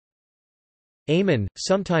Eamon,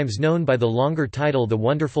 sometimes known by the longer title The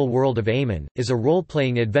Wonderful World of Eamon, is a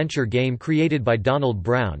role-playing adventure game created by Donald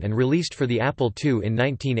Brown and released for the Apple II in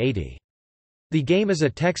 1980. The game is a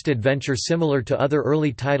text adventure similar to other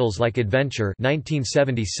early titles like Adventure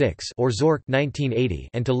 1976 or Zork 1980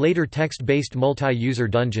 and to later text-based multi-user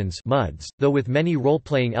dungeons MUDs, though with many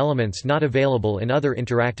role-playing elements not available in other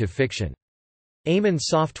interactive fiction. Eamon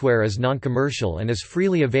software is non-commercial and is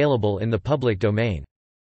freely available in the public domain.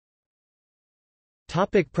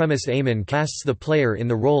 Premise: Eamon casts the player in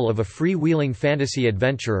the role of a free-wheeling fantasy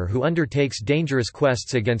adventurer who undertakes dangerous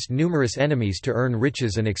quests against numerous enemies to earn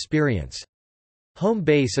riches and experience. Home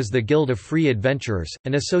base is the Guild of Free Adventurers,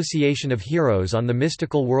 an association of heroes on the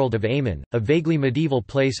mystical world of Eamon, a vaguely medieval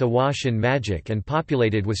place awash in magic and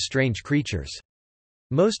populated with strange creatures.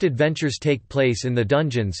 Most adventures take place in the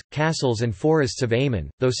dungeons, castles and forests of Eamon,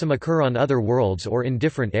 though some occur on other worlds or in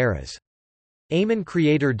different eras. Eamon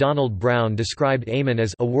creator Donald Brown described Eamon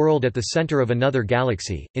as a world at the center of another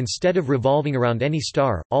galaxy. Instead of revolving around any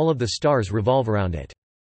star, all of the stars revolve around it.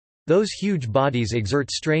 Those huge bodies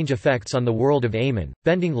exert strange effects on the world of Eamon,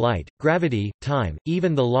 bending light, gravity, time,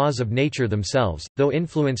 even the laws of nature themselves. Though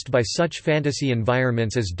influenced by such fantasy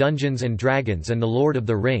environments as Dungeons and Dragons and The Lord of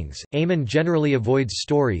the Rings, Eamon generally avoids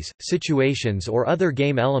stories, situations or other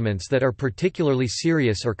game elements that are particularly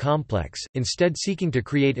serious or complex, instead seeking to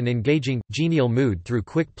create an engaging, genial mood through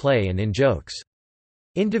quick play and in-jokes.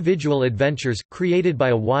 Individual adventures, created by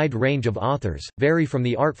a wide range of authors, vary from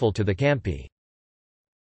the artful to the campy.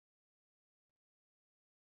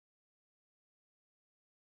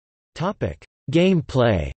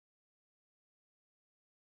 Gameplay.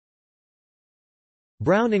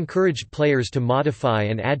 Brown encouraged players to modify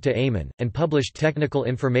and add to Eamon, and published technical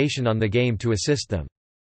information on the game to assist them.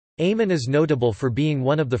 Eamon is notable for being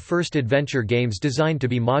one of the first adventure games designed to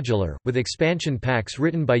be modular, with expansion packs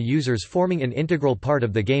written by users forming an integral part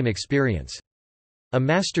of the game experience. A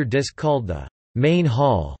master disc called the main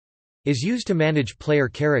hall is used to manage player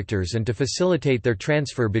characters and to facilitate their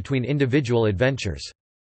transfer between individual adventures.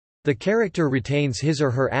 The character retains his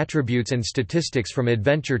or her attributes and statistics from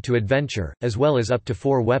adventure to adventure, as well as up to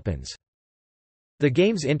 4 weapons. The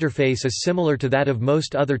game's interface is similar to that of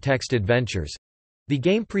most other text adventures. The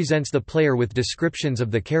game presents the player with descriptions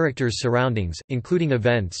of the character's surroundings, including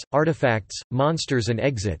events, artifacts, monsters and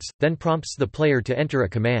exits, then prompts the player to enter a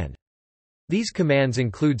command. These commands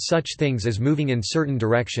include such things as moving in certain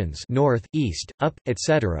directions, north, east, up,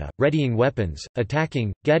 etc., readying weapons,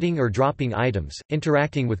 attacking, getting or dropping items,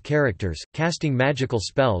 interacting with characters, casting magical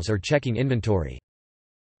spells or checking inventory.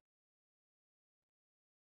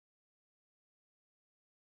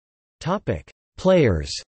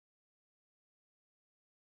 Players.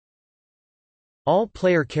 All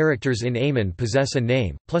player characters in Eamon possess a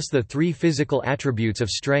name, plus the 3 physical attributes of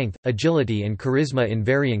strength, agility and charisma in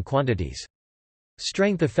varying quantities.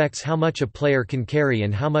 Strength affects how much a player can carry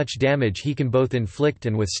and how much damage he can both inflict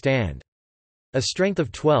and withstand. A strength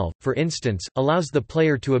of 12, for instance, allows the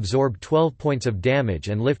player to absorb 12 points of damage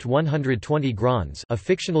and lift 120 grons, a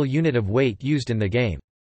fictional unit of weight used in the game.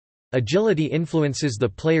 Agility influences the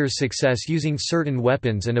player's success using certain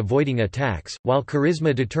weapons and avoiding attacks, while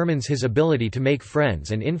charisma determines his ability to make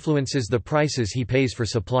friends and influences the prices he pays for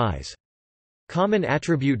supplies. Common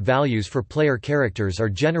attribute values for player characters are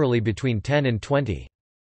generally between 10 and 20.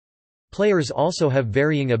 Players also have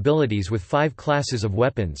varying abilities with 5 classes of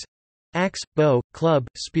weapons: axe, bow, club,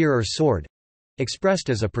 spear or sword, expressed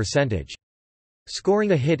as a percentage.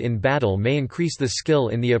 Scoring a hit in battle may increase the skill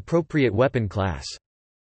in the appropriate weapon class.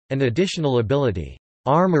 An additional ability,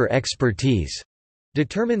 armor expertise,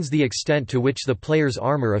 determines the extent to which the player's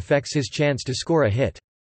armor affects his chance to score a hit.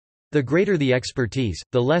 The greater the expertise,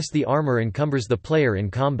 the less the armor encumbers the player in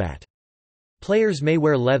combat. Players may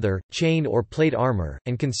wear leather, chain or plate armor,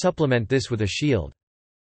 and can supplement this with a shield.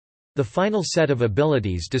 The final set of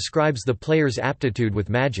abilities describes the player's aptitude with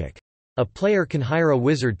magic. A player can hire a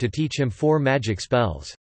wizard to teach him 4 magic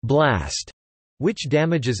spells: blast, which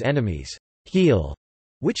damages enemies; heal,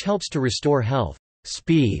 which helps to restore health;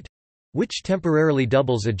 speed, which temporarily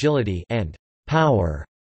doubles agility; and power,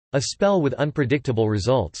 a spell with unpredictable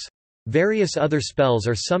results. Various other spells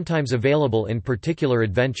are sometimes available in particular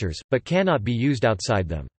adventures, but cannot be used outside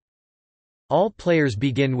them. All players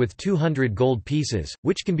begin with 200 gold pieces,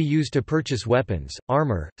 which can be used to purchase weapons,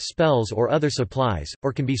 armor, spells or other supplies,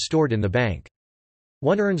 or can be stored in the bank.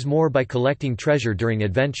 One earns more by collecting treasure during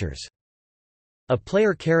adventures. A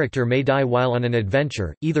player character may die while on an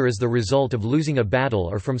adventure, either as the result of losing a battle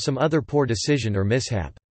or from some other poor decision or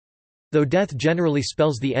mishap. Though death generally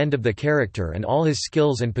spells the end of the character and all his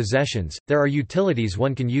skills and possessions, there are utilities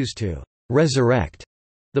one can use to resurrect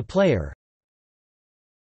the player.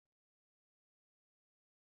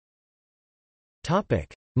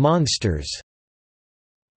 Monsters.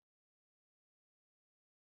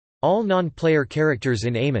 All non-player characters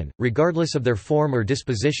in Eamon, regardless of their form or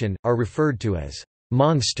disposition, are referred to as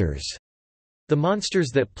monsters. The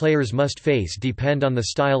monsters that players must face depend on the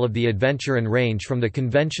style of the adventure and range from the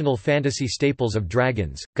conventional fantasy staples of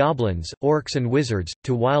dragons, goblins, orcs and wizards,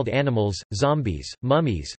 to wild animals, zombies,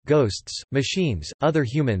 mummies, ghosts, machines, other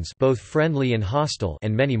humans both friendly and hostile,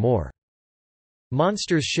 and many more.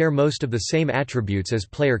 Monsters share most of the same attributes as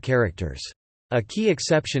player characters. A key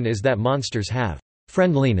exception is that monsters have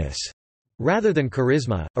friendliness rather than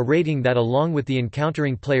charisma, a rating that along with the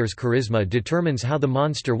encountering player's charisma determines how the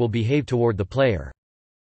monster will behave toward the player.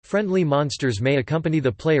 Friendly monsters may accompany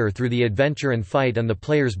the player through the adventure and fight on the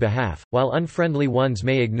player's behalf, while unfriendly ones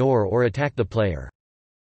may ignore or attack the player.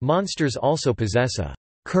 Monsters also possess a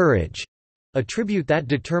courage attribute that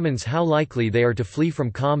determines how likely they are to flee from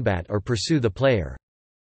combat or pursue the player.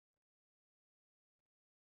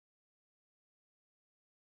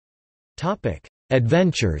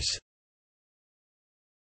 Adventures.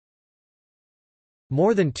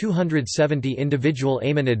 More than 270 individual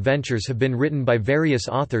Eamon adventures have been written by various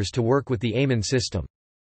authors to work with the Eamon system.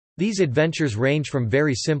 These adventures range from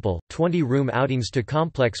very simple, 20-room outings to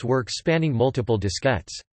complex works spanning multiple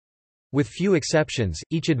diskettes. With few exceptions,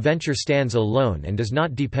 each adventure stands alone and does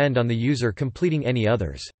not depend on the user completing any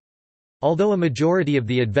others. Although a majority of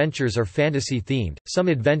the adventures are fantasy-themed, some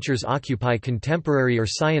adventures occupy contemporary or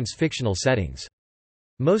science-fictional settings.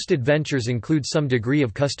 Most adventures include some degree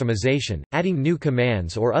of customization, adding new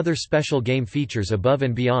commands or other special game features above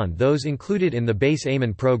and beyond those included in the base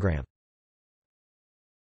Eamon program.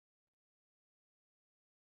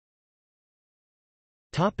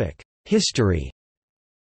 History.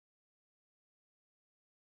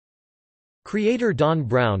 Creator Don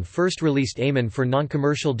Brown first released Eamon for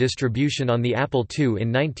non-commercial distribution on the Apple II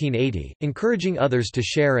in 1980, encouraging others to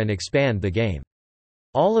share and expand the game.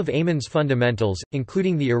 All of Eamon's fundamentals,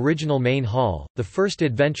 including the original main hall, the first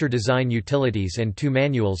adventure design utilities and 2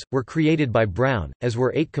 manuals, were created by Brown, as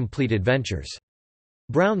were 8 complete adventures.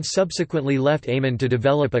 Brown subsequently left Eamon to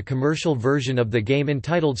develop a commercial version of the game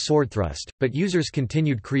entitled Swordthrust, but users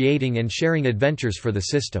continued creating and sharing adventures for the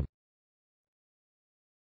system.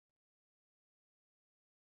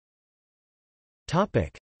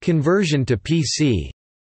 Conversion to PC.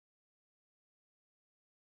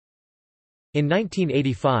 In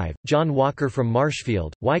 1985, John Walker from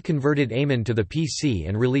Marshfield, converted Eamon to the PC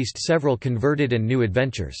and released several converted and new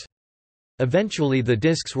adventures. Eventually the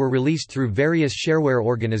discs were released through various shareware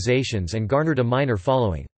organizations and garnered a minor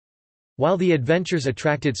following. While the adventures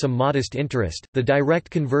attracted some modest interest, the direct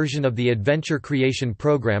conversion of the adventure creation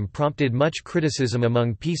program prompted much criticism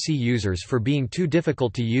among PC users for being too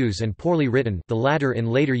difficult to use and poorly written, the latter in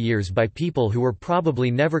later years by people who were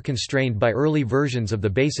probably never constrained by early versions of the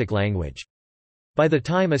basic language. By the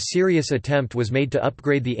time a serious attempt was made to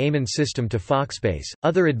upgrade the Eamon system to Foxbase,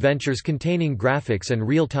 other adventures containing graphics and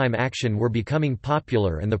real-time action were becoming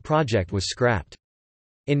popular and the project was scrapped.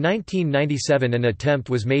 In 1997 an attempt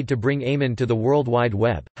was made to bring Eamon to the World Wide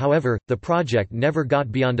Web, however, the project never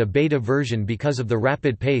got beyond a beta version because of the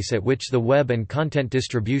rapid pace at which the web and content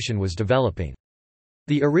distribution was developing.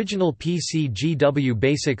 The original PC GW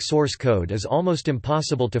basic source code is almost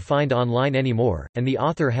impossible to find online anymore, and the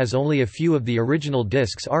author has only a few of the original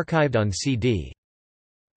discs archived on CD.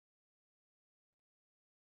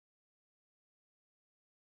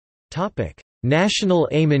 National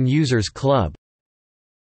Eamon Users Club.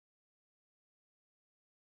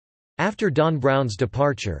 After Don Brown's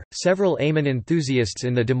departure, several Eamon enthusiasts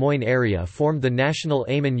in the Des Moines area formed the National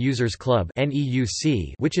Eamon Users Club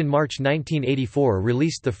 (NEUC), which in March 1984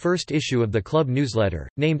 released the first issue of the club newsletter,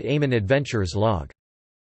 named Eamon Adventurer's Log.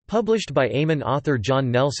 Published by Eamon author John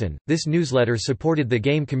Nelson, this newsletter supported the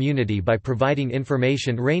game community by providing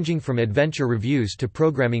information ranging from adventure reviews to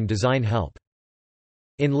programming design help.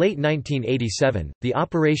 In late 1987, the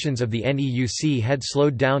operations of the NEUC had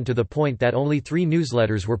slowed down to the point that only 3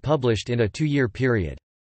 newsletters were published in a 2-year period.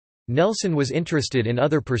 Nelson was interested in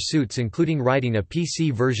other pursuits including writing a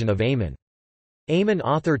PC version of Eamon. Eamon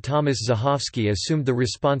author Thomas Zahofsky assumed the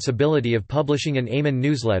responsibility of publishing an Eamon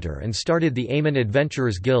newsletter and started the Eamon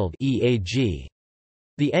Adventurers Guild (EAG).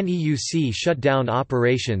 The NEUC shut down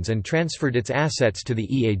operations and transferred its assets to the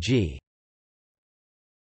EAG.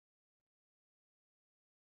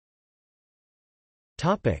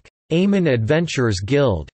 Eamon Adventurers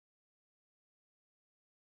Guild.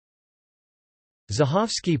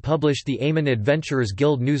 Zahofsky published the Eamon Adventurers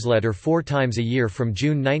Guild newsletter 4 times a year from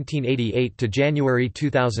June 1988 to January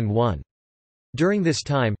 2001. During this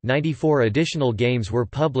time, 94 additional games were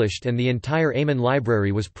published and the entire Eamon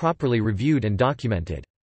library was properly reviewed and documented.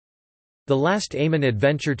 The last Eamon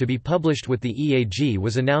adventure to be published with the EAG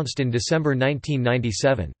was announced in December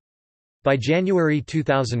 1997. By January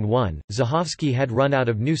 2001, Zachovsky had run out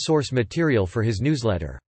of new source material for his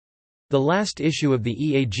newsletter. The last issue of the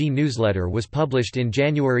EAG newsletter was published in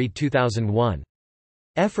January 2001.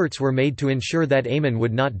 Efforts were made to ensure that Eamon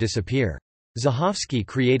would not disappear. Zachovsky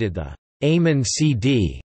created the Eamon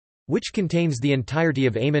CD, which contains the entirety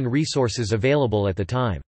of Eamon resources available at the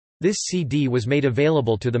time. This CD was made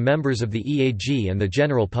available to the members of the EAG and the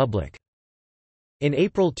general public. In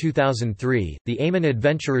April 2003, the Eamon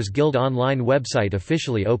Adventurers Guild online website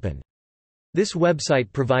officially opened. This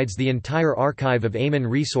website provides the entire archive of Eamon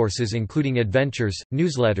resources including adventures,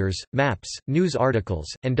 newsletters, maps, news articles,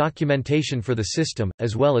 and documentation for the system,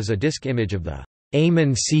 as well as a disk image of the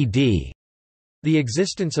Eamon CD. The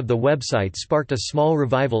existence of the website sparked a small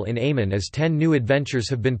revival in Eamon as 10 new adventures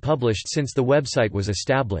have been published since the website was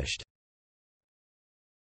established.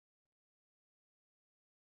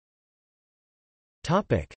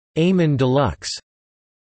 Eamon Deluxe.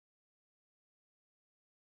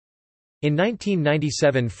 In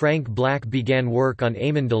 1997 Frank Black began work on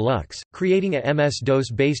Eamon Deluxe, creating a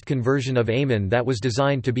MS-DOS-based conversion of Eamon that was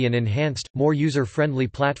designed to be an enhanced, more user-friendly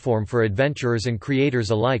platform for adventurers and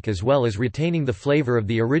creators alike as well as retaining the flavor of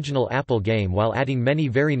the original Apple game while adding many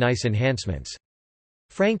very nice enhancements.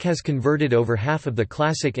 Frank has converted over half of the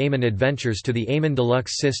classic Eamon adventures to the Eamon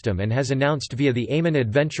Deluxe system and has announced via the Eamon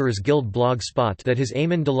Adventurers Guild blog spot that his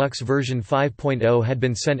Eamon Deluxe version 5.0 had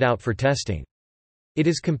been sent out for testing. It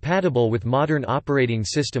is compatible with modern operating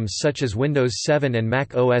systems such as Windows 7 and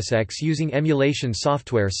Mac OS X using emulation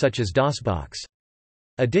software such as DOSBox.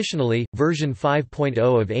 Additionally, version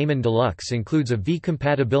 5.0 of Eamon Deluxe includes a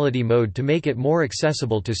V-compatibility mode to make it more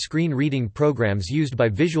accessible to screen-reading programs used by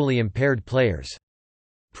visually impaired players.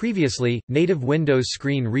 Previously, native Windows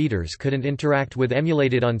screen readers couldn't interact with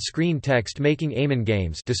emulated on-screen text, making Eamon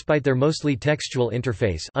games, despite their mostly textual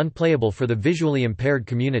interface, unplayable for the visually impaired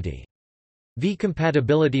community.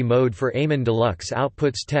 V-compatibility mode for Eamon Deluxe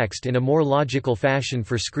outputs text in a more logical fashion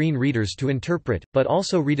for screen readers to interpret, but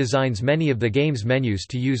also redesigns many of the game's menus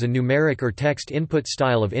to use a numeric or text input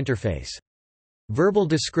style of interface. Verbal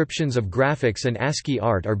descriptions of graphics and ASCII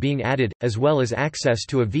art are being added, as well as access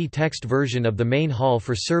to a V-text version of the main hall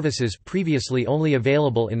for services previously only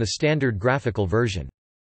available in the standard graphical version.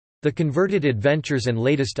 The converted adventures and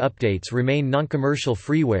latest updates remain non-commercial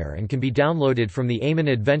freeware and can be downloaded from the Eamon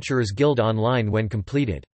Adventurers Guild online when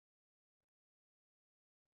completed.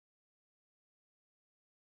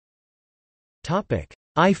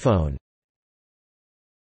 iPhone.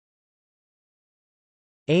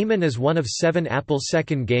 Eamon is one of 7 Apple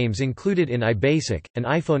II games included in iBasic, an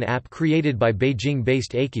iPhone app created by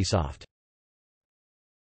Beijing-based Akisoft.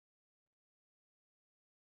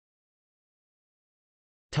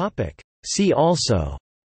 See also: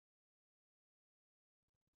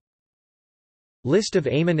 List of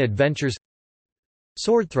Eamon adventures,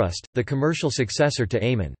 Swordthrust, the commercial successor to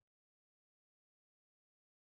Eamon.